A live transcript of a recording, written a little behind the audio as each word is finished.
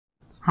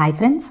Hi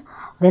friends,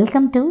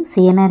 welcome to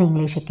CNR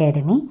English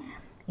Academy.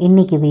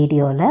 இன்னைக்கு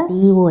வீடியோவில்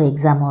DEO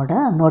எக்ஸாமோட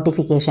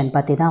notification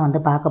பற்றி தான் வந்து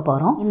பார்க்க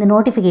போகிறோம். இந்த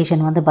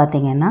நோட்டிஃபிகேஷன் வந்து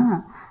பார்த்திங்கன்னா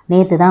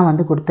நேற்று தான்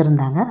வந்து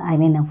கொடுத்துருந்தாங்க.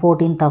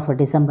 14th of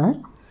December.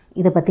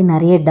 இதை பற்றி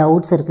நிறைய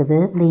டவுட்ஸ் இருக்குது.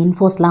 இந்த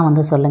இன்ஃபோஸ்லாம்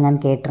வந்து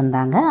சொல்லுங்கன்னு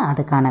கேட்டிருந்தாங்க.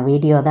 அதுக்கான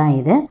வீடியோ தான்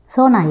இது.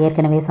 ஸோ நான்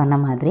ஏற்கனவே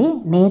சொன்ன மாதிரி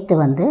நேற்று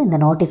வந்து இந்த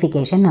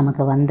நோட்டிஃபிகேஷன்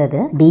நமக்கு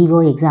வந்தது.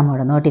 DEO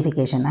எக்ஸாமோட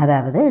நோட்டிஃபிகேஷன்,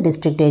 அதாவது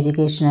district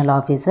educational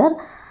officer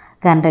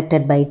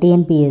conducted by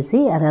TNPSC,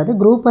 அதாவது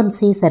குரூப்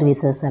 1C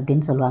சர்வீசஸ்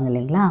அப்படின்னு சொல்லுவாங்க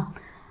இல்லைங்களா.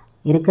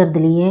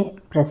 இருக்கிறதுலையே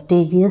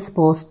ப்ரெஸ்டீஜியஸ்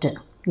போஸ்ட்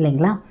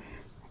இல்லைங்களா.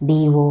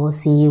 DO,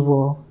 CO,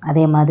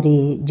 அதே மாதிரி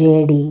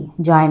JD,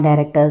 joint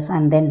directors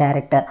and then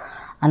director,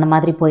 அந்த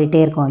மாதிரி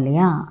போயிட்டே இருக்கோம்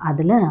இல்லையா.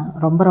 அதில்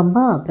ரொம்ப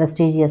ரொம்ப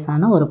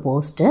ப்ரெஸ்டீஜியஸான ஒரு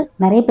போஸ்ட்டு.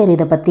 நிறைய பேர்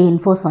இதை பற்றி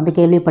இன்ஃபோஸ் வந்து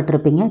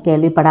கேள்விப்பட்டிருப்பீங்க,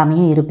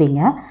 கேள்விப்படாமையும்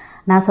இருப்பீங்க.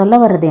 நான் சொல்ல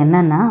வர்றது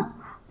என்னென்னா,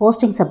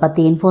 போஸ்டிங்ஸை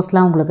பற்றி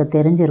இன்ஃபோஸ்லாம் உங்களுக்கு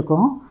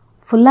தெரிஞ்சிருக்கும்.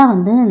 ஃபுல்லாக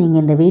வந்து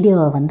நீங்கள் இந்த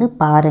வீடியோவை வந்து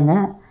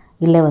பாருங்கள்,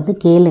 இல்லை வந்து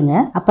கேளுங்க.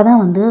 அப்போ தான்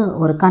வந்து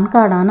ஒரு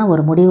கண்கார்டான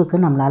ஒரு முடிவுக்கு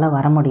நம்மளால்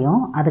வர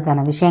முடியும்.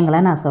 அதுக்கான விஷயங்களை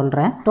நான்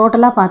சொல்கிறேன்.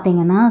 டோட்டலாக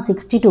பார்த்தீங்கன்னா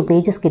 62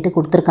 பேஜஸ் கிட்ட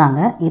கொடுத்துருக்காங்க.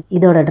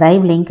 இதோட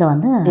ட்ரைவ் லிங்க்கை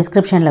வந்து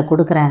டிஸ்கிரிப்ஷனில்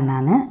கொடுக்குறேன்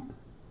நான்.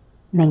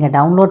 நீங்கள்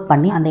டவுன்லோட்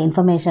பண்ணி அந்த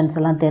இன்ஃபர்மேஷன்ஸ்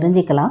எல்லாம்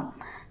தெரிஞ்சுக்கலாம்.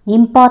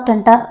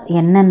 இம்பார்ட்டண்ட்டாக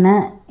என்னென்ன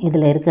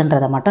இதில்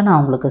இருக்குன்றதை மட்டும் நான்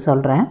உங்களுக்கு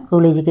சொல்கிறேன்.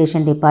 ஸ்கூல்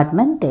எஜுகேஷன்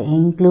டிபார்ட்மெண்ட்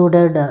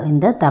இன்க்ளூடட்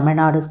இந்த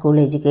தமிழ்நாடு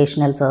ஸ்கூல்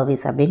எஜுகேஷனல்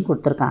சர்வீஸ் அப்படின்னு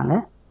கொடுத்துருக்காங்க.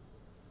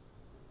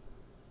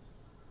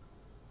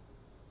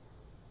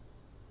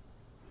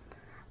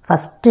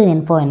 ஃபஸ்ட்டு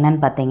இன்ஃபோ என்னன்னு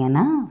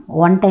பார்த்தீங்கன்னா,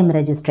 ஒன் டைம்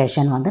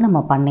ரெஜிஸ்ட்ரேஷன் வந்து நம்ம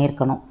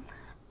பண்ணியிருக்கணும்.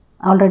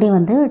 ஆல்ரெடி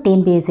வந்து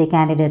TNPSC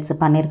கேண்டிடேட்ஸ்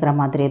பண்ணியிருக்கிற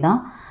மாதிரி தான்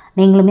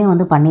நீங்களுமே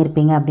வந்து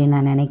பண்ணியிருப்பீங்க அப்படின்னு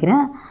நான்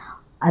நினைக்கிறேன்.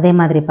 அதே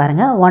மாதிரி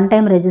பாருங்கள், one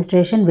time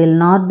registration will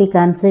not be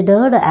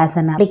considered as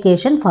an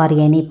application for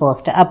any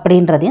post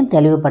அப்படின்றதையும்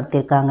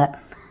தெளிவுபடுத்தியிருக்காங்க.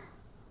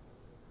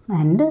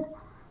 அண்டு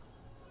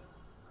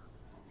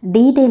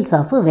டீட்டெயில்ஸ்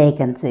ஆஃப்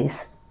வேகன்சிஸ்,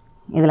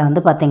 இதில்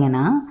வந்து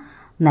பார்த்திங்கன்னா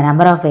இந்த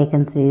நம்பர் ஆஃப்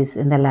வேகன்சிஸ்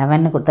இந்த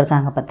 11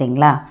 கொடுத்துருக்காங்க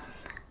பார்த்தீங்களா.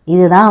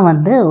 இதுதான்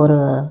வந்து ஒரு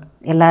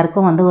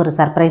எல்லாருக்கும் வந்து ஒரு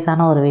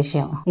சர்ப்ரைஸான ஒரு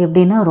விஷயம்.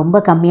 எப்படின்னா ரொம்ப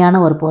கம்மியான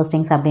ஒரு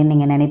போஸ்டிங்ஸ் அப்படின்னு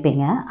நீங்கள்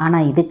நினைப்பீங்க.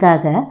 ஆனால்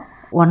இதுக்காக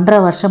 1.5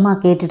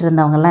 வருஷமாக கேட்டுட்டு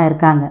இருந்தவங்கலாம்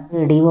இருக்காங்க.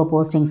 DO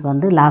போஸ்டிங்ஸ்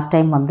வந்து லாஸ்ட்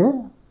டைம் வந்து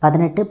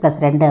 18 +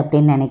 2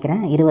 அப்படின்னு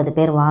நினைக்கிறேன் 20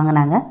 பேர்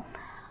வாங்கினாங்க.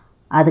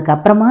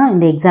 அதுக்கப்புறமா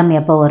இந்த எக்ஸாம்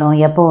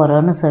எப்போ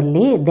வரும்னு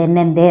சொல்லி தென்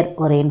அண்ட் தேர்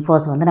ஒரு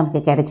இன்ஃபோஸ் வந்து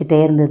நமக்கு கிடைச்சிட்டே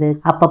இருந்தது.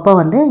 அப்பப்போ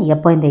வந்து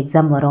எப்போ இந்த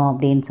எக்ஸாம் வரும்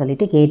அப்படின்னு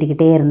சொல்லிட்டு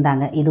கேட்டுக்கிட்டே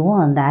இருந்தாங்க.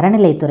 இதுவும் அந்த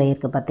அறநிலைத்துறை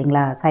இருக்குது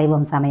பார்த்திங்களா,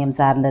 சைவம் சமயம்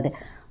சார்ந்தது.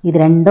 இது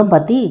ரெண்டும்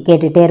பற்றி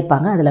கேட்டுகிட்டே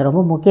இருப்பாங்க. அதில்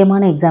ரொம்ப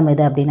முக்கியமான எக்ஸாம்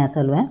எது அப்படின்னு நான்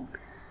சொல்லுவேன்.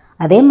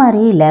 அதே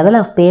மாதிரி லெவல்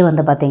ஆஃப் பே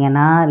வந்து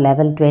பார்த்திங்கன்னா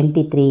லெவல்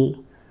 23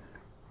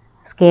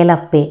 ஸ்கேல்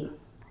ஆஃப் பே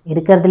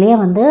இருக்கிறதுலையே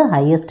வந்து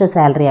ஹையஸ்ட்டு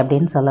சேலரி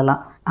அப்படின்னு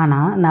சொல்லலாம்.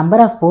 ஆனால்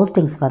நம்பர் ஆஃப்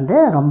போஸ்டிங்ஸ் வந்து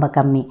ரொம்ப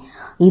கம்மி.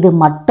 இது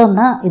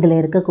மட்டும்தான் இதில்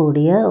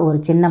இருக்கக்கூடிய ஒரு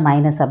சின்ன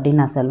மைனஸ்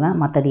அப்படின்னு நான் சொல்வேன்.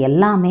 மற்றது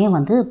எல்லாமே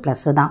வந்து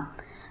ப்ளஸ்ஸு தான்.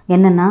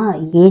 என்னென்னா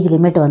ஏஜ்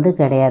லிமிட் வந்து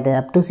கிடையாது.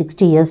 அப் டு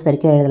 60 இயர்ஸ்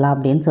வரைக்கும் எழுதலாம்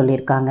அப்படின்னு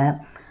சொல்லியிருக்காங்க.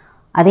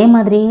 அதே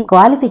மாதிரி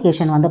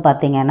குவாலிஃபிகேஷன் வந்து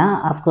பார்த்திங்கன்னா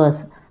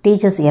அஃப்கோர்ஸ்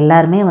டீச்சர்ஸ்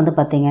எல்லாருமே வந்து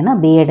பார்த்திங்கன்னா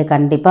B.Ed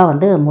கண்டிப்பாக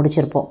வந்து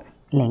முடிச்சிருப்போம்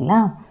இல்லைங்களா.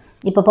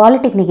 இப்போ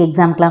பாலிடெக்னிக்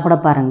எக்ஸாம்க்கெலாம் கூட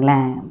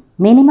பாருங்களேன்,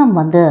 மினிமம்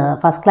வந்து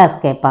ஃபஸ்ட் கிளாஸ்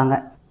கேட்பாங்க.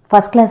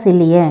 ஃபஸ்ட் கிளாஸ்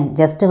இல்லையே,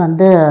 ஜஸ்ட்டு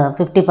வந்து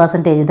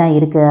 50% தான்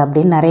இருக்குது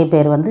அப்படின்னு நிறைய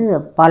பேர் வந்து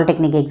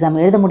பாலிடெக்னிக் எக்ஸாம்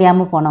எழுத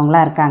முடியாமல்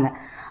போனவங்களாம் இருக்காங்க.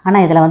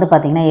 ஆனால் இதில் வந்து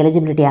பார்த்திங்கன்னா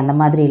எலிஜிபிலிட்டி அந்த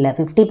மாதிரி இல்லை.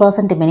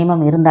 50%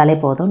 மினிமம் இருந்தாலே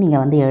போதும்,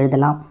 நீங்கள் வந்து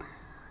எழுதலாம்.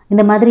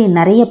 இந்த மாதிரி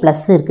நிறைய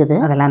ப்ளஸ் இருக்குது,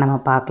 அதெல்லாம் நம்ம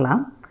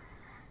பார்க்கலாம்.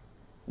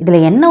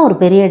 இதில் என்ன ஒரு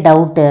பெரிய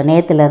டவுட்டு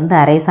நேற்றுலேருந்து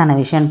அரைஸ் ஆன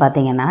விஷயம்னு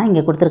பார்த்திங்கன்னா,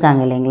 இங்கே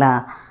கொடுத்துருக்காங்க இல்லைங்களா,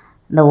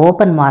 இந்த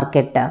ஓப்பன்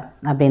மார்க்கெட்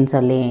அப்படின்னு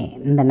சொல்லி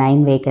இந்த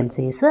 9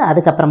 வேகன்சிஸு.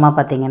 அதுக்கப்புறமா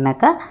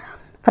பார்த்திங்கன்னாக்கா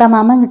from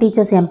among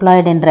teachers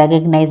employed in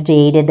recognised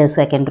aided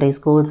secondary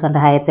schools and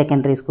higher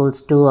secondary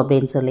schools 2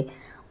 அப்படின்னு சொல்லி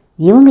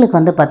இவங்களுக்கு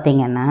வந்து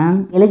பார்த்திங்கன்னா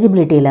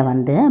எலிஜிபிலிட்டியில்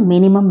வந்து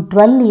மினிமம்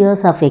 12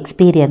 இயர்ஸ் ஆஃப்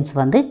எக்ஸ்பீரியன்ஸ்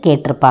வந்து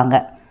கேட்டிருப்பாங்க.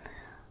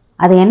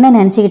 அதை என்ன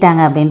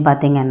நினச்சிக்கிட்டாங்க அப்படின்னு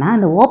பார்த்திங்கன்னா,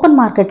 இந்த ஓப்பன்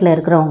மார்க்கெட்டில்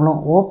இருக்கிறவங்களும்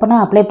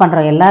ஓப்பனாக அப்ளை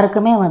பண்ணுற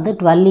எல்லாருக்குமே வந்து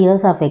 12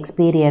 இயர்ஸ் ஆஃப்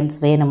எக்ஸ்பீரியன்ஸ்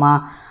வேணுமா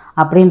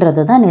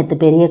அப்படின்றது தான் நேற்று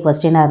பெரிய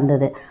கொஸ்டினாக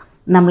இருந்தது.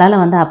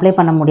 நம்மளால் வந்து அப்ளை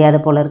பண்ண முடியாத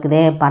போல் இருக்குதே,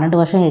 12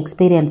 வருஷம்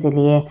எக்ஸ்பீரியன்ஸ்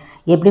இல்லையே,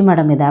 எப்படி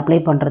மேடம் இதை அப்ளை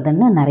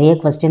பண்ணுறதுன்னு நிறைய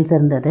கொஸ்டின்ஸ்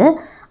இருந்தது.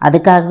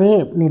 அதுக்காகவே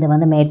இதை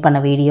வந்து மேட் பண்ண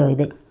வீடியோ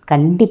இது.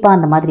 கண்டிப்பாக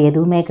அந்த மாதிரி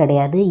எதுவுமே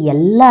கிடையாது,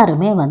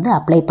 எல்லாருமே வந்து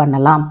அப்ளை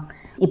பண்ணலாம்.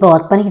 இப்போ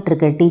ஒர்க் பண்ணிக்கிட்டு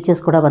இருக்க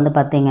டீச்சர்ஸ் கூட வந்து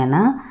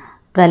பார்த்திங்கன்னா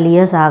 12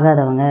 இயர்ஸ்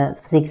ஆகாதவங்க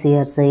 6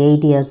 இயர்ஸ்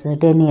 8 இயர்ஸ்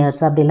 10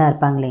 இயர்ஸ் அப்படிலாம்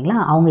இருப்பாங்க இல்லைங்களா.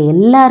 அவங்க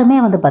எல்லாருமே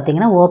வந்து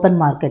பார்த்திங்கன்னா ஓப்பன்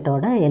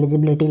மார்க்கெட்டோட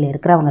எலிஜிபிலிட்டியில்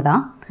இருக்கிறவங்க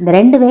தான். இந்த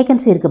 2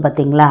 வேகன்சி இருக்குது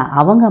பார்த்திங்களா,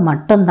 அவங்க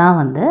மட்டும்தான்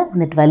வந்து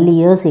இந்த 12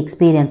 இயர்ஸ்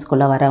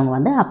எக்ஸ்பீரியன்ஸ்குள்ளே வரவங்க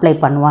வந்து அப்ளை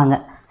பண்ணுவாங்க.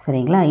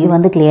 சரிங்களா, இது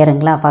வந்து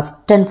கிளியருங்களா.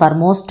 ஃபஸ்ட் அண்ட்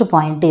ஃபார்மோஸ்ட்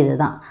பாயிண்ட்டு இது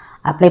தான்.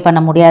 அப்ளை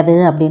பண்ண முடியாது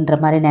அப்படின்ற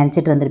மாதிரி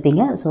நினச்சிட்டு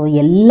இருந்திருப்பீங்க. ஸோ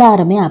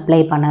எல்லாருமே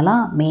அப்ளை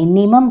பண்ணலாம்.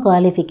 மினிமம்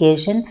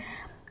குவாலிஃபிகேஷன்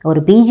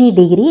ஒரு PG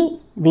டிகிரி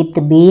வித்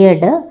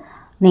B.Ed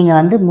நீங்கள்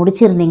வந்து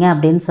முடிச்சிருந்தீங்க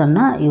அப்படின்னு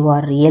சொன்னால் யூ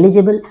ஆர்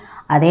எலிஜிபிள்.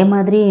 அதே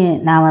மாதிரி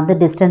நான் வந்து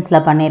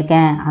டிஸ்டன்ஸில்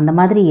பண்ணியிருக்கேன் அந்த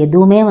மாதிரி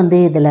எதுவுமே வந்து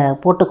இதில்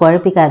போட்டு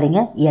குழப்பிக்காதீங்க.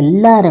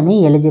 எல்லாருமே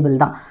எலிஜிபிள்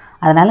தான்.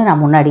 அதனால்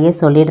நான் முன்னாடியே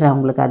சொல்லிடுறேன்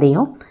உங்களுக்கு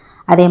அதையும்.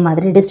 அதே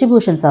மாதிரி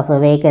டிஸ்ட்ரிபியூஷன்ஸ் ஆஃப்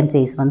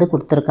வேகன்சிஸ் வந்து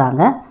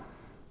கொடுத்துருக்காங்க.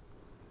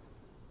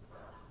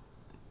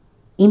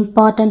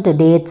 இம்பார்ட்டண்ட்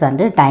டேட்ஸ்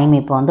அண்டு டைம்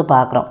இப்போ வந்து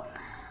பார்க்குறோம்.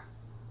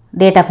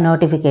 டேட் ஆஃப்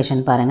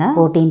நோட்டிஃபிகேஷன் பாருங்கள்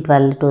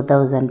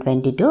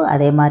 14/12/2022.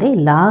 அதே மாதிரி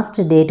last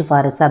date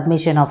for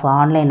submission of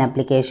online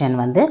application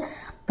வந்து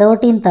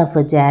 13th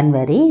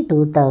January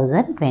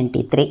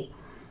 2023.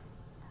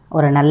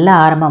 ஒரு நல்ல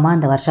ஆரம்பமாக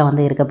இந்த வருஷம்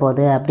வந்து இருக்க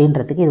போகுது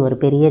அப்படின்றதுக்கு இது ஒரு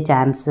பெரிய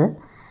சான்ஸு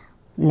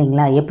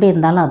இல்லைங்களா. எப்படி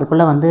இருந்தாலும்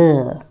அதுக்குள்ளே வந்து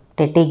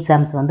டெட்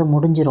எக்ஸாம்ஸ் வந்து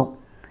முடிஞ்சிரும்.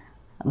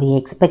 வி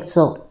எக்ஸ்பெக்ட்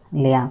ஸோ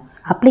இல்லையா.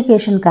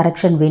 அப்ளிகேஷன்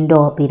கரெக்ஷன் விண்டோ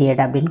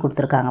பீரியட் அப்படின்னு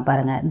கொடுத்துருக்காங்க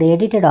பாருங்கள். இந்த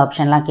எடிட்டட்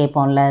ஆப்ஷன்லாம்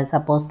கேட்போம்ல,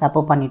 சப்போஸ்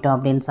தப்பு பண்ணிட்டோம்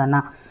அப்படின்னு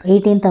சொன்னால்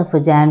 18th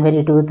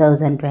January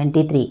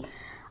 2023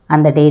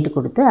 அந்த டேட்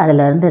கொடுத்து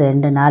அதிலேருந்து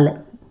 2 நாள்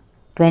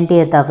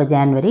 20th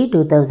January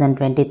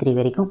 2023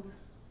 வரைக்கும்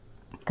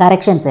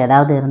கரெக்ஷன்ஸ்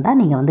ஏதாவது இருந்தால்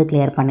நீங்கள் வந்து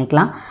கிளியர்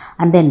பண்ணிக்கலாம்.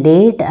 And then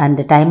date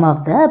and time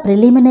of the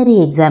preliminary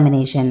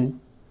examination.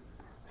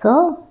 So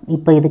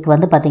இப்போ இதுக்கு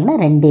வந்து பார்த்திங்கன்னா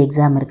 2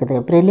 எக்ஸாம் இருக்குது.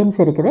 ப்ரிலிம்ஸ்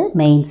இருக்குது,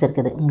 மெயின்ஸ்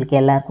இருக்குது. உங்களுக்கு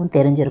எல்லாருக்கும்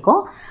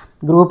தெரிஞ்சிருக்கும்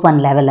Group 1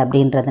 லெவல்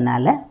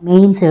அப்படின்றதுனால.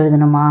 மெயின்ஸ்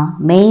எழுதணுமா,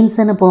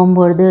 மெயின்ஸுன்னு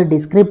போகும்பொழுது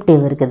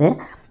டிஸ்கிரிப்டிவ் இருக்குது,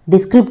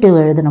 டிஸ்கிரிப்டிவ்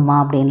எழுதணுமா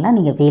அப்படின்லாம்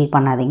நீங்கள் ஃபீல்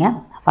பண்ணாதீங்க.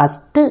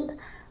 ஃபஸ்ட்டு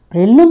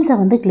ப்ரிலிம்ஸை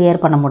வந்து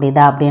கிளியர் பண்ண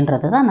முடியுதா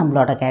அப்படின்றது தான்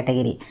நம்மளோட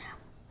கேட்டகிரி.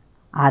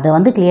 அதை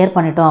வந்து கிளியர்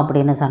பண்ணிட்டோம்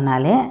அப்படின்னு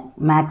சொன்னாலே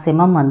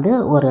மேக்ஸிமம் வந்து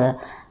ஒரு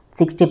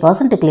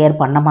 60%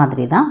 கிளியர் பண்ண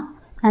மாதிரி தான்.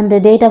 And the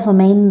date of a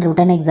main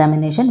written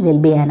examination will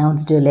be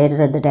announced later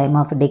at the time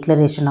of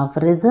declaration of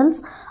results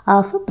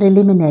of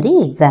preliminary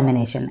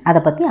examination.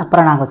 அதை பற்றி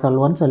அப்புறம் நாங்கள்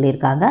சொல்லுவோன்னு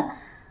சொல்லியிருக்காங்க.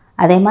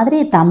 அதே மாதிரி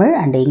தமிழ்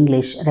அண்ட்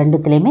இங்கிலீஷ்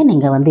ரெண்டுத்துலேயுமே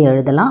நீங்கள் வந்து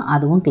எழுதலாம்,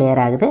 அதுவும்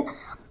கிளியர் ஆகுது.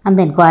 And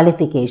then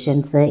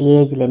qualifications,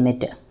 age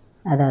limit,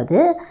 அதாவது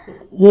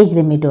ஏஜ்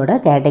லிமிட்டோட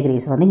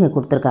கேட்டகரிஸ் வந்து இங்கே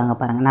கொடுத்துருக்காங்க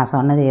பாருங்கள். நான்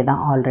சொன்னதே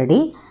தான்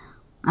ஆல்ரெடி,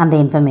 அந்த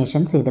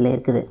இன்ஃபர்மேஷன்ஸ் இதில்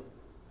இருக்குது.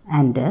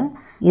 அண்டு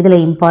இதில்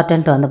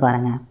இம்பார்ட்டண்ட் வந்து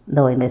பாருங்கள்,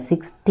 இந்த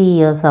 60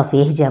 years ஆஃப்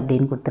ஏஜ்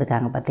அப்படின்னு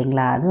கொடுத்துருக்காங்க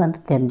பார்த்தீங்களா, அது வந்து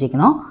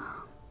தெரிஞ்சுக்கணும்.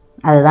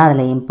 அதுதான்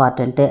அதில்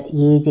இம்பார்ட்டண்ட்டு.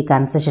 ஏஜ்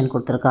கன்செஷன்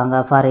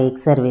கொடுத்துருக்காங்க ஃபார்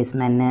எக்ஸ்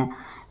சர்வீஸ்மென்னு.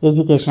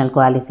 எஜுகேஷ்னல்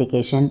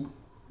குவாலிஃபிகேஷன்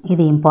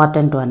இது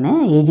இம்பார்ட்டண்ட் ஒன்று.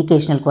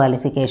 எஜுகேஷ்னல்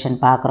குவாலிஃபிகேஷன்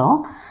பார்க்குறோம்.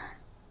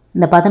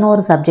 இந்த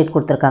 11 சப்ஜெக்ட்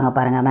கொடுத்துருக்காங்க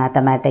பாருங்கள்.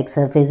 Mathematics,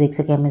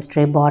 physics,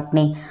 chemistry,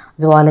 botany,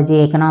 zoology,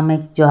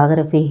 economics,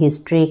 geography,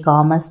 history,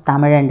 commerce,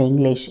 Tamil and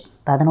English.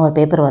 11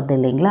 paper வருது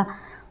இல்லைங்களா.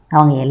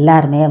 அவங்க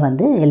எல்லாருமே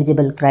வந்து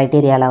எலிஜிபிள்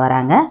க்ரைட்டீரியாவில்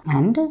வராங்க.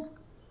 அண்டு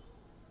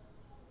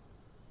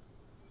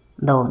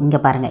இங்கே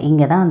பாருங்கள்,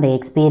 இங்கே தான் அந்த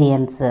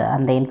எக்ஸ்பீரியன்ஸ்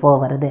அந்த இன்ஃபோ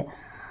வருது.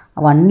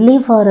 Only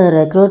for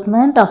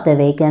recruitment of the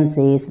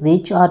vacancies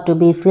which are to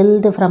be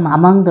filled from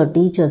among the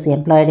teachers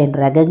employed in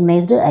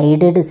recognised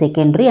aided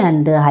secondary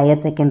and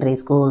higher secondary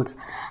schools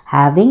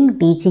having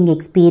teaching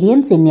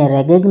experience in a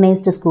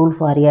recognized school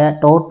for a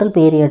total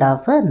period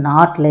of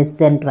not less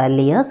than 12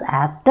 years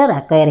after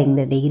acquiring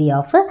the degree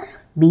of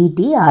BT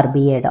or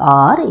BEd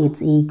or its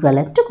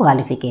equivalent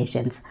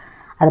qualifications.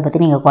 அதை பற்றி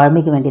நீங்கள்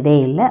குழம்பிக்க வேண்டியதே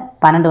இல்லை.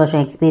 12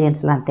 வருஷம்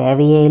எக்ஸ்பீரியன்ஸ்லாம்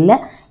தேவையே இல்லை.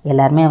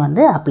 எல்லாருமே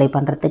வந்து அப்ளை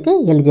பண்ணுறதுக்கு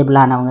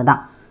எலிஜிபிளானவங்க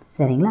தான்,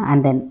 சரிங்களா.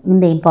 அண்ட் தென்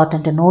இந்த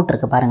இம்பார்ட்டண்ட் நோட்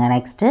இருக்குது பாருங்கள்.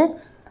 நெக்ஸ்ட்டு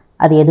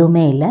அது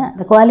எதுவுமே இல்லை.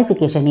 இந்த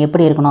குவாலிஃபிகேஷன்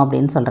எப்படி இருக்கணும்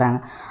அப்படின்னு சொல்கிறாங்க.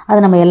 அது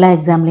நம்ம எல்லா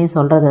எக்ஸாம்லேயும்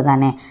சொல்கிறது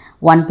தானே.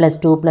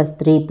 1+2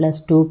 +3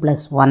 +2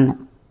 +1,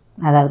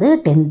 அதாவது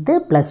 10th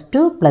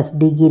 +2 +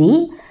 degree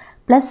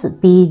plus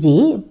PG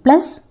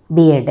plus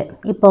BEd.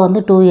 இப்போ வந்து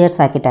 2 years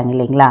ஆக்கிட்டாங்க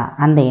இல்லைங்களா,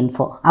 அந்த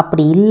இன்ஃபோ.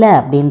 அப்படி இல்லை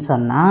அப்படின்னு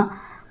சொன்னால்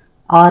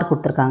ஆர்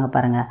கொடுத்துருக்காங்க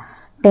பாருங்கள்.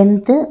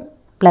 10th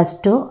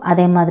 +2,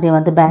 அதே மாதிரி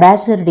வந்து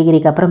பேச்சுலர்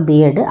டிகிரிக்கு அப்புறம்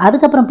பிஎட்,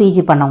 அதுக்கப்புறம்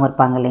பிஜி பண்ணவங்க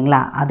இருப்பாங்க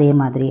இல்லைங்களா, அதே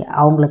மாதிரி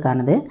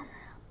அவங்களுக்கானது.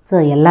 ஸோ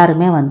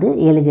எல்லாருமே வந்து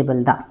எலிஜிபிள்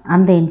தான்.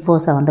 அந்த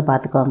இன்ஃபோஸை வந்து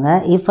பார்த்துக்கோங்க.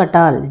 If at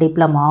all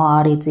diploma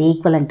R it's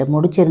equivalent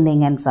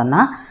முடிச்சிருந்தீங்கன்னு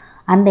சொன்னால்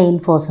அந்த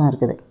இன்ஃபோஸும்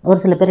இருக்குது. ஒரு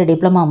சில பேர்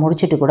டிப்ளமா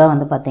முடிச்சுட்டு கூட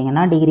வந்து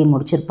பார்த்திங்கன்னா டிகிரி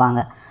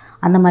முடிச்சிருப்பாங்க.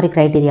 அந்த மாதிரி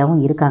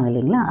க்ரைட்டீரியாவும் இருக்காங்க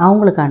இல்லைங்களா,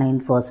 அவங்களுக்கான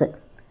இன்ஃபோஸு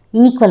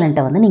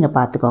ஈக்குவலண்ட்டை வந்து நீங்கள்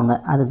பார்த்துக்கோங்க.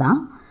 அதுதான்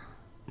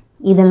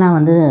இதெல்லாம்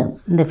வந்து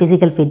இந்த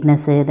ஃபிசிக்கல்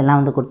ஃபிட்னஸ்ஸு இதெல்லாம்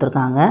வந்து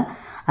கொடுத்துருக்காங்க.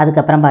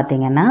 அதுக்கப்புறம்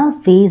பார்த்திங்கன்னா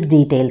ஃபீஸ்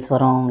டீட்டெயில்ஸ்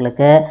வரும்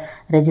உங்களுக்கு.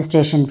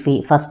 ரெஜிஸ்ட்ரேஷன் ஃபீ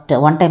first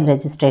one time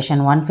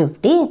registration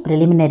 150,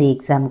 preliminary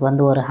எக்ஸாமுக்கு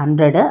வந்து ஒரு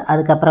 100,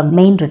 அதுக்கப்புறம்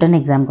மெயின் ரிட்டன்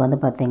எக்ஸாமுக்கு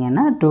வந்து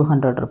பார்த்திங்கன்னா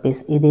 200 rupees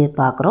இது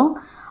பார்க்குறோம்.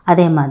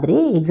 அதே மாதிரி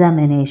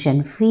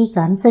எக்ஸாமினேஷன் ஃபீ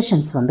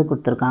கன்செஷன்ஸ் வந்து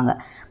கொடுத்துருக்காங்க.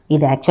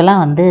 இது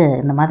ஆக்சுவலாக வந்து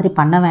இந்த மாதிரி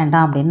பண்ண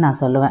வேண்டாம் அப்படின்னு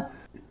நான் சொல்லுவேன்.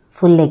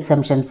 ஃபுல்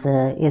எக்ஸம்ஷன்ஸு,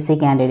 எஸ்சி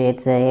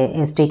கேண்டிடேட்ஸு,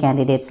 எஸ்டி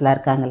கேண்டிடேட்ஸ்லாம்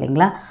இருக்காங்க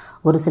இல்லைங்களா,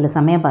 ஒரு சில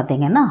சமயம்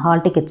பார்த்திங்கன்னா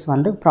ஹால் டிக்கெட்ஸ்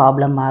வந்து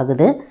ப்ராப்ளம்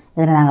ஆகுது.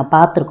 இதில் நாங்கள்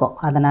பார்த்துருக்கோம்,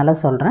 அதனால்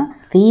சொல்கிறேன்.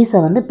 ஃபீஸை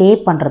வந்து பே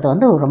பண்ணுறது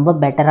வந்து ரொம்ப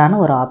பெட்டரான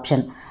ஒரு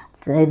ஆப்ஷன்.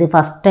 இது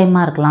ஃபஸ்ட்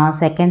டைமாக இருக்கலாம்,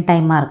 செகண்ட்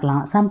டைமாக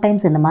இருக்கலாம்,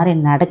 சம்டைம்ஸ் இந்த மாதிரி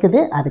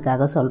நடக்குது,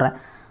 அதுக்காக சொல்கிறேன்.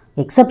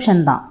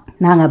 எக்ஸப்ஷன் தான்.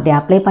 நாங்கள் அப்படி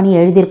அப்ளை பண்ணி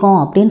எழுதியிருக்கோம்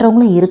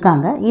அப்படின்றவங்களும்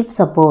இருக்காங்க. இஃப்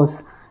சப்போஸ்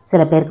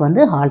சில பேருக்கு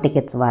வந்து ஹால்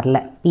டிக்கெட்ஸ் வரல,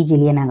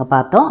 பிஜிலேயே நாங்கள்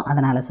பார்த்தோம்,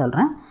 அதனால்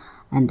சொல்கிறேன்.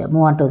 And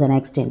move on to the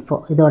next info.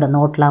 இதோட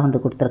நோட்லாம்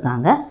வந்து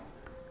கொடுத்துருக்காங்க.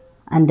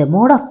 And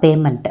mode of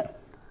payment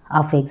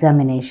of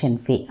examination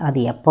ஃபீ அது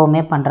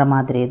எப்போவுமே பண்ணுற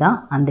மாதிரி தான்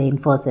அந்த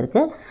இன்ஃபோஸ்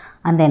இருக்குது.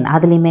 அண்ட் தென்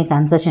அதுலேயுமே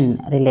கன்செஷன்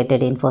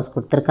ரிலேட்டட் இன்ஃபோஸ்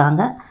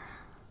கொடுத்துருக்காங்க.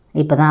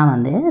 இப்போ தான்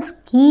வந்து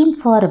ஸ்கீம்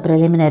ஃபார்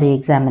ப்ரிலிமினரி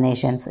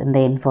எக்ஸாமினேஷன்ஸ் இந்த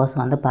இன்ஃபோஸ்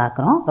வந்து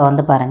பார்க்குறோம். இப்போ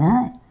வந்து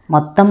பாருங்கள்,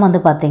 மொத்தம் வந்து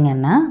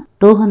பார்த்திங்கன்னா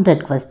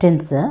 200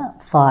 questions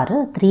for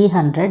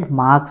 300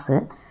 marks.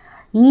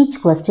 Each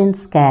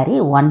questions carry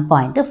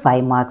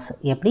 1.5 marks.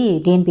 எப்படி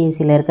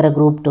டிஎன்பிஎஸ்சியில் இருக்கிற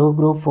குரூப் 2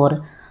 குரூப்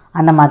 4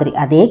 அந்த மாதிரி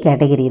அதே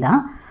கேட்டகரி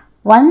தான்.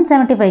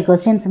 175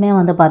 கொஸ்டின்ஸுமே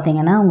வந்து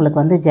பார்த்திங்கன்னா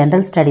உங்களுக்கு வந்து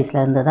ஜென்ரல்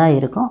ஸ்டடீஸ்லேருந்து தான்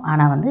இருக்கும்.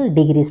 ஆனால் வந்து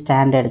டிகிரி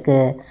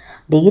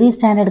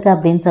ஸ்டாண்டர்டுக்கு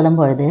அப்படின்னு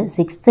சொல்லும்பொழுது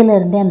 6th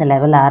அந்த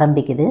லெவல்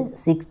ஆரம்பிக்குது.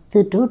 6th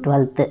to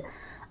 12th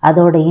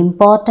அதோட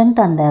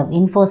இம்பார்ட்டண்ட் அந்த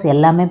இன்ஃபோஸ்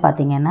எல்லாமே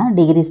பார்த்திங்கன்னா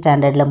டிகிரி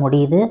ஸ்டாண்டர்டில்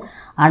முடியுது.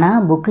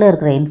 ஆனால் புக்கில்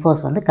இருக்கிற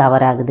இன்ஃபோஸ் வந்து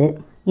கவர் ஆகுது.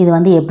 இது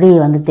வந்து எப்படி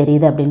வந்து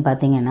தெரியுது அப்படின்னு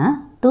பார்த்தீங்கன்னா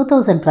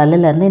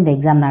 2012 இந்த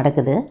எக்ஸாம்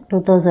நடக்குது.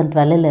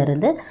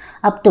 2012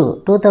 அப் டு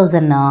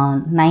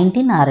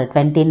 2019 ஆர்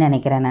 20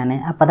 நினைக்கிறேன் நான்.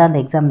 அப்போ தான் அந்த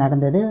எக்ஸாம்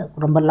நடந்தது.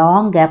 ரொம்ப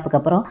லாங் கேப்புக்கு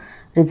அப்புறம்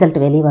ரிசல்ட்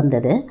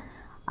வெளிவந்தது.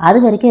 அது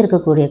வரைக்கும்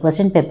இருக்கக்கூடிய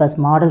கொஸ்டின் பேப்பர்ஸ்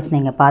மாடல்ஸ்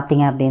நீங்கள்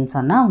பார்த்தீங்க அப்படின்னு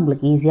சொன்னால்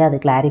உங்களுக்கு ஈஸியாக அது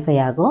கிளாரிஃபை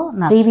ஆகும்.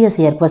 நான் ப்ரீவியஸ்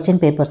இயர்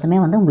கொஸ்டின் பேப்பர்ஸுமே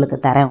வந்து உங்களுக்கு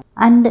தரேன்.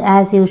 அண்ட்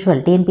ஆஸ்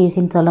யூஷுவல்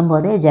டிஎன்பிஎஸ்சின்னு சொல்லும்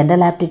போதே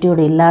ஜென்ரல்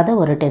ஆப்டிடியூட் இல்லாத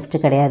ஒரு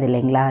டெஸ்ட்டு கிடையாது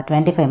இல்லைங்களா,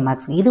 25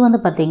 மார்க்ஸ். இது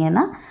வந்து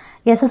பார்த்திங்கன்னா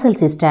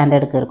எஸ்எஸ்எல்சி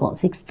ஸ்டாண்டர்டுக்கு இருக்கும்.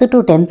 6th to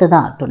 10th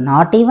தான்,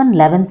 not even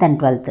 11th and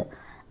 12th.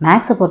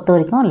 மேக்ஸை பொறுத்த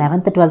வரைக்கும்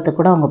 11th 12th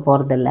கூட அவங்க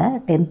போகிறதில்ல.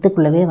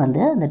 10th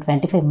வந்து அந்த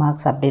 25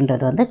 மார்க்ஸ்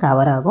அப்படின்றது வந்து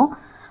கவர் ஆகும்.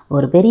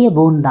 ஒரு பெரிய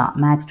பூன் தான்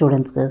மேக்ஸ்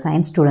ஸ்டூடெண்ட்ஸ்க்கு,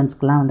 சயின்ஸ்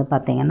ஸ்டூடெண்ட்ஸ்க்குலாம் வந்து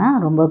பார்த்திங்கன்னா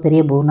ரொம்ப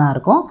பெரிய பூனாக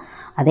இருக்கும்.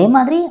 அதே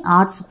மாதிரி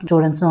ஆர்ட்ஸ்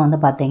ஸ்டூடெண்ட்ஸும் வந்து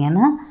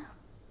பார்த்திங்கன்னா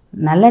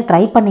நல்லா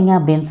ட்ரை பண்ணிங்க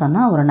அப்படின்னு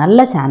சொன்னால் ஒரு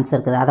நல்ல சான்ஸ்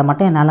இருக்குது. அதை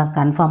மட்டும் என்னால்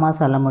கன்ஃபார்மாக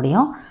சொல்ல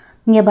முடியும்.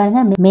 இங்கே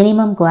பாருங்கள்,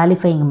 minimum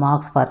qualifying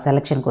marks for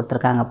selection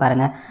கொடுத்துருக்காங்க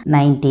பாருங்கள்,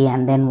 90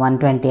 and then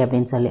 120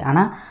 அப்படின்னு சொல்லி.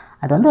 ஆனால்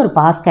அது வந்து ஒரு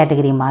பாஸ்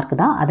கேட்டகரி மார்க்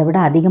தான். அதை விட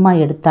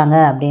அதிகமாக எடுத்தாங்க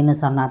அப்படின்னு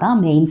சொன்னால் தான்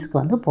மெயின்ஸுக்கு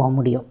வந்து போக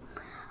முடியும்.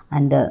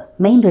 And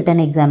main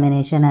return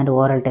examination and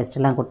oral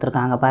டெஸ்ட்லாம்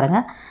கொடுத்துருக்காங்க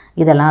பாருங்கள்.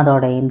 இதெல்லாம்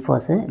அதோட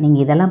இன்ஃபோஸு.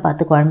 நீங்கள் இதெல்லாம்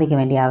பார்த்து குழம்பிக்க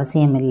வேண்டிய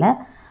அவசியம் இல்லை.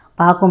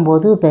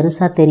 பார்க்கும்போது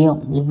பெருசாக தெரியும்,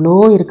 இவ்வளோ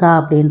இருக்கா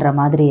அப்படின்ற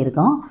மாதிரி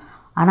இருக்கும்.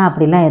 ஆனால்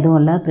அப்படிலாம் எதுவும்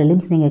இல்லை.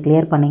 ப்ரிலிம்ஸ் நீங்கள்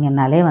கிளியர்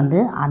பண்ணிங்கன்னாலே வந்து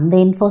அந்த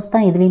இன்ஃபோஸ்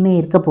தான் இதுலேயுமே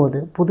இருக்க போகுது.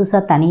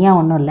 புதுசாக தனியாக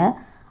ஒன்றும் இல்லை.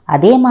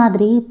 அதே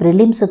மாதிரி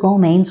ப்ரிலிம்ஸுக்கும்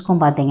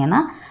மெயின்ஸுக்கும் பார்த்திங்கன்னா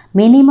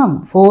மினிமம்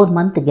 4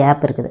 month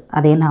கேப் இருக்குது.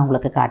 அதையும் நான்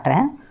உங்களுக்கு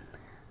காட்டுறேன்.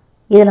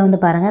 இதில் வந்து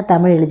பாருங்கள்,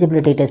 தமிழ்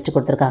எலிஜிபிலிட்டி டெஸ்ட்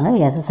கொடுத்துருக்காங்க.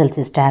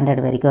 எஸ்எஸ்எல்சி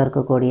ஸ்டாண்டர்ட் வரைக்கும்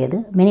இருக்கக்கூடியது.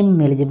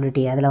 மினிமம்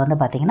எலிஜிபிலிட்டி அதில் வந்து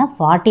பார்த்திங்கன்னா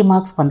 40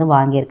 மார்க்ஸ்க்கு வந்து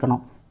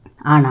வாங்கியிருக்கணும்.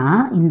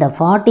 ஆனால் இந்த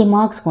 40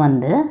 மார்க்ஸ்க்கு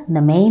வந்து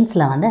இந்த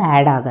மெயின்ஸில் வந்து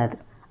ஆட் ஆகாது.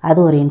 அது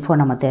ஒரு இன்ஃபோ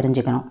நம்ம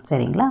தெரிஞ்சுக்கணும்,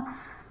 சரிங்களா?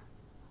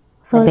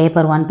 So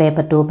paper 1,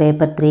 paper 2,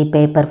 paper 3,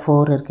 paper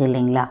 4 இருக்குது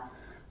இல்லைங்களா,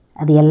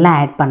 அது எல்லாம்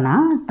ஆட்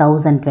பண்ணால்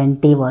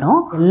 1020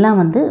 வரும். எல்லாம்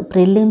வந்து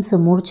ப்ரிலிம்ஸ்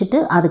முடிச்சுட்டு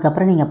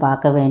அதுக்கப்புறம் நீங்கள்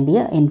பார்க்க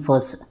வேண்டிய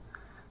இன்ஃபோஸ்,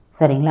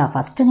 சரிங்களா?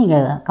 ஃபஸ்ட்டு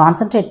நீங்கள்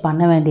கான்சன்ட்ரேட்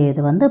பண்ண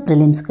வேண்டியது வந்து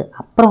ப்ரிலிம்ஸ்க்கு,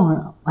 அப்புறம்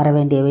வர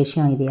வேண்டிய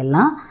விஷயம் இது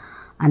எல்லாம்.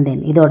 அண்ட்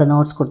தென் இதோட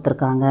நோட்ஸ்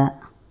கொடுத்துருக்காங்க.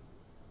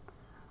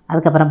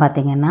 அதுக்கப்புறம்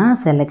பார்த்திங்கன்னா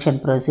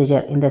செலெக்ஷன்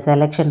ப்ரொசீஜர். இந்த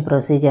செலெக்ஷன்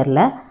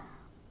ப்ரொசீஜரில்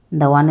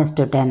இந்த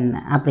 1:10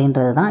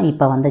 அப்படின்றது தான்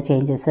இப்போ வந்து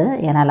சேஞ்சஸ்ஸு.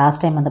 ஏன்னா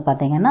லாஸ்ட் டைம் வந்து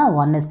பார்த்திங்கன்னா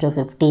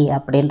 1:50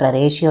 அப்படின்ற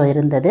ரேஷியோ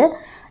இருந்தது.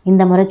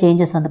 இந்த முறை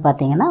சேஞ்சஸ் வந்து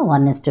பார்த்திங்கன்னா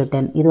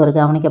 1:10. இது ஒரு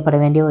கவனிக்கப்பட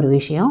வேண்டிய ஒரு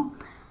விஷயம்.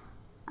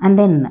 And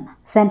then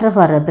centre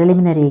for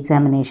preliminary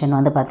examination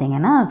வந்து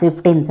பார்த்திங்கன்னா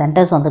 15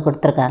 சென்டர்ஸ் வந்து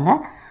கொடுத்துருக்காங்க.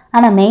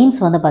 ஆனால் மெயின்ஸ்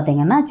வந்து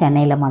பார்த்திங்கன்னா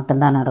சென்னையில்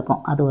மட்டும்தான்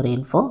நடக்கும். அது ஒரு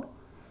இன்ஃபோ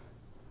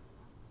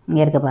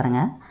இங்கே இருக்க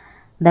பாருங்கள்.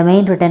 The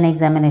main return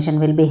examination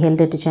will be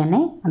held to Chennai.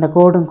 அந்த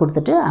கோடும்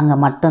கொடுத்துட்டு அங்கே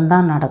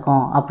மட்டும்தான்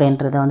நடக்கும்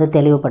அப்படின்றத வந்து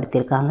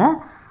தெளிவுபடுத்தியிருக்காங்க.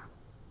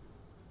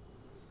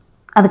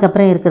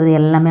 அதுக்கப்புறம் இருக்கிறது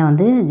எல்லாமே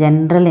வந்து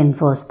ஜென்ரல்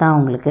இன்ஃபோஸ் தான்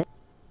உங்களுக்கு.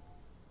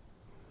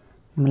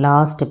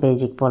 லாஸ்ட்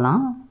பேஜுக்கு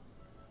போகலாம்.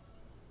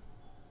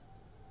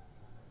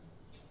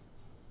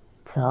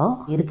 ஸோ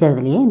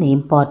இருக்கிறதுலையே இந்த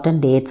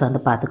இம்பார்ட்டண்ட் டேட்ஸ்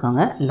வந்து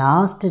பார்த்துக்கோங்க.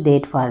 Last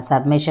date for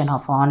submission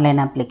of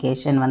online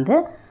application வந்து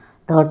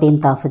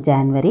 13th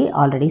January.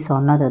 ஆல்ரெடி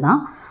சொன்னது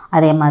தான்.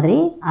 அதே மாதிரி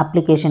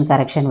அப்ளிகேஷன்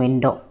கரெக்ஷன்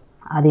விண்டோ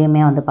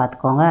அதையுமே வந்து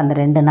பார்த்துக்கோங்க. அந்த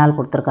 2 நாள்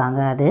கொடுத்துருக்காங்க.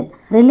 அது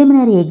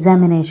ப்ரிலிமினரி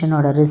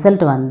எக்ஸாமினேஷனோட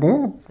ரிசல்ட் வந்து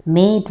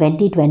May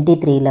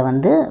 2023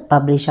 வந்து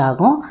பப்ளிஷ்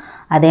ஆகும்.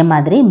 அதே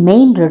மாதிரி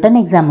மெயின் ரிட்டன்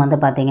எக்ஸாம் வந்து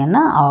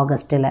பார்த்திங்கன்னா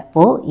ஆகஸ்ட்டில்.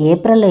 இப்போது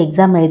ஏப்ரலில்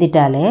எக்ஸாம்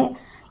எழுதிட்டாலே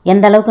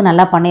எந்த அளவுக்கு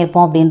நல்லா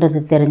பண்ணியிருப்போம் அப்படின்றது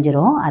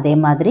தெரிஞ்சிடும். அதே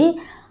மாதிரி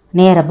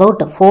நியர்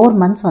அபவுட் 4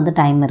 months வந்து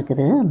டைம்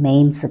இருக்குது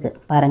மெயின்ஸுக்கு.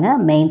 பாருங்கள்,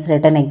 மெயின்ஸ்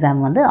ரிட்டன்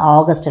எக்ஸாம் வந்து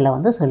ஆகஸ்ட்டில்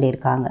வந்து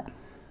சொல்லியிருக்காங்க.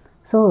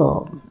 ஸோ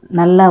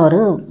நல்ல ஒரு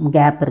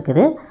கேப்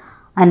இருக்குது.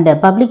 And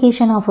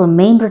publication of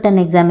main return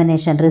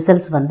examination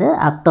results வந்து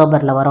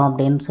அக்டோபரில் வரும்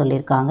அப்படின்னு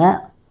சொல்லியிருக்காங்க.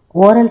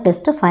 Oral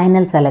test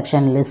final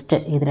selection list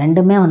இது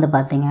ரெண்டுமே வந்து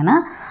பார்த்திங்கன்னா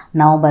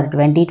November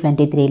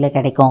 2023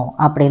 கிடைக்கும்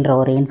அப்படின்ற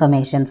ஒரு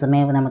இன்ஃபர்மேஷன்ஸுமே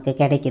நமக்கு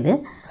கிடைக்கிது.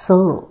 ஸோ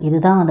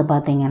இதுதான் வந்து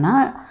பார்த்திங்கன்னா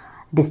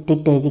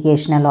district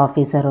educational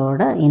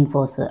ஆஃபீஸரோட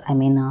இன்ஃபோஸு,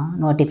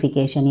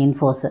 notification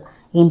இன்ஃபோஸு,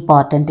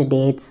 important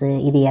dates,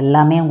 இது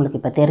எல்லாமே உங்களுக்கு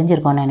இப்போ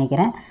தெரிஞ்சிருக்கோன்னு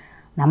நினைக்கிறேன்.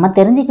 நம்ம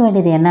தெரிஞ்சிக்க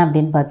வேண்டியது என்ன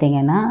அப்படின்னு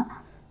பார்த்திங்கன்னா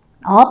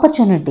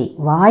ஆப்பர்ச்சுனிட்டி,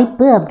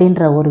 வாய்ப்பு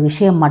அப்படின்ற ஒரு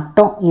விஷயம்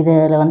மட்டும்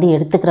இதில் வந்து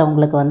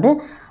எடுத்துக்கிறவங்களுக்கு வந்து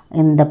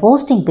இந்த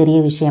போஸ்டிங் பெரிய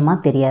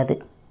விஷயமாக தெரியாது.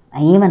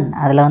 ஈவன்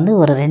அதில் வந்து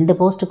ஒரு 2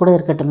 போஸ்ட்டு கூட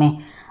இருக்கட்டுமே,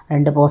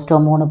 2 போஸ்ட்டோ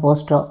 3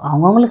 போஸ்ட்டோ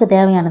அவங்கவுங்களுக்கு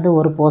தேவையானது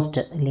ஒரு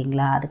போஸ்ட்டு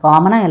இல்லைங்களா, அது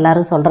காமனாக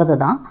எல்லோரும் சொல்கிறது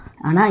தான்.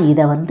 ஆனால்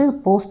இதை வந்து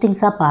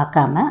போஸ்டிங்ஸாக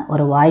பார்க்காம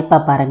ஒரு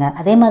வாய்ப்பாக பாருங்கள்.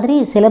 அதே மாதிரி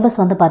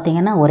சிலபஸ் வந்து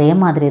பார்த்திங்கன்னா ஒரே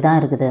மாதிரி தான்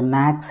இருக்குது.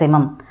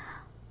 மேக்ஸிமம்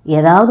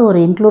ஏதாவது ஒரு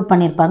இன்க்ளூட்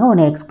பண்ணியிருப்பாங்க,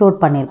 ஒன்று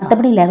எக்ஸ்க்ளூட் பண்ணியிருப்பாங்க.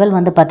 மற்றபடி லெவல்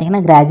வந்து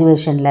பார்த்திங்கன்னா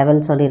கிராஜுவேஷன்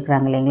லெவல்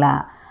சொல்லியிருக்கிறாங்க இல்லைங்களா,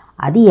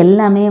 அது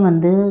எல்லாமே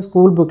வந்து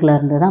ஸ்கூல் புக்கில்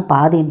இருந்து தான்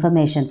பாதி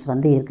இன்ஃபர்மேஷன்ஸ்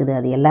வந்து இருக்குது.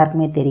 அது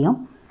எல்லாருக்குமே தெரியும்.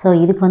 ஸோ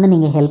இதுக்கு வந்து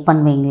நீங்கள் ஹெல்ப்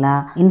பண்ணுவீங்களா,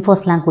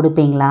 இன்ஃபோஸ்லாம்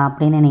கொடுப்பீங்களா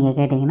அப்படின்னு நீங்கள்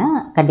கேட்டிங்கன்னா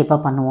கண்டிப்பாக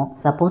பண்ணுவோம்.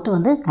 சப்போர்ட்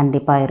வந்து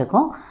கண்டிப்பாக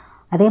இருக்கும்.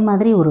 அதே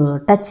மாதிரி ஒரு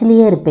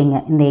டச்லேயே இருப்பீங்க.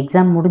 இந்த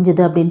எக்ஸாம்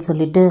முடிஞ்சுது அப்படின்னு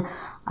சொல்லிட்டு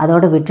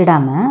அதோடு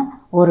விட்டுடாமல்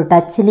ஒரு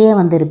டச்லேயே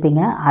வந்து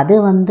இருப்பீங்க. அது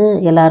வந்து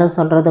எல்லோரும்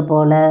சொல்கிறது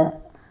போல்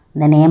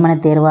இந்த நியமன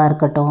தேர்வாக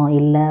இருக்கட்டும்,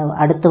 இல்லை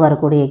அடுத்து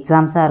வரக்கூடிய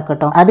எக்ஸாம்ஸாக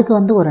இருக்கட்டும், அதுக்கு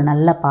வந்து ஒரு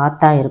நல்ல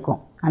பாத்தாக இருக்கும்.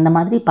 அந்த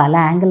மாதிரி பல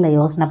ஆங்கிளில்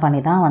யோசனை பண்ணி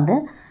தான் வந்து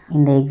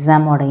இந்த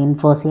எக்ஸாமோட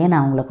இன்ஃபோஸையே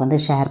நான் உங்களுக்கு வந்து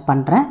ஷேர்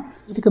பண்ணுறேன்.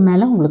 இதுக்கு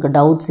மேலே உங்களுக்கு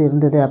டவுட்ஸ்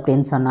இருந்தது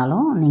அப்படின்னு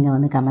சொன்னாலும் நீங்கள்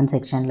வந்து கமெண்ட்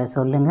செக்ஷனில்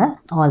சொல்லுங்கள்.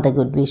 All the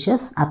good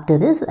wishes. Up to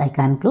this I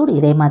conclude.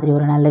 இதே மாதிரி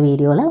ஒரு நல்ல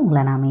வீடியோவில்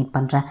உங்களை நான் மீட்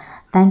பண்ணுறேன்.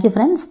 Thank you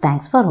friends.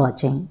 தேங்க்ஸ் ஃபார்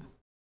வாட்சிங்.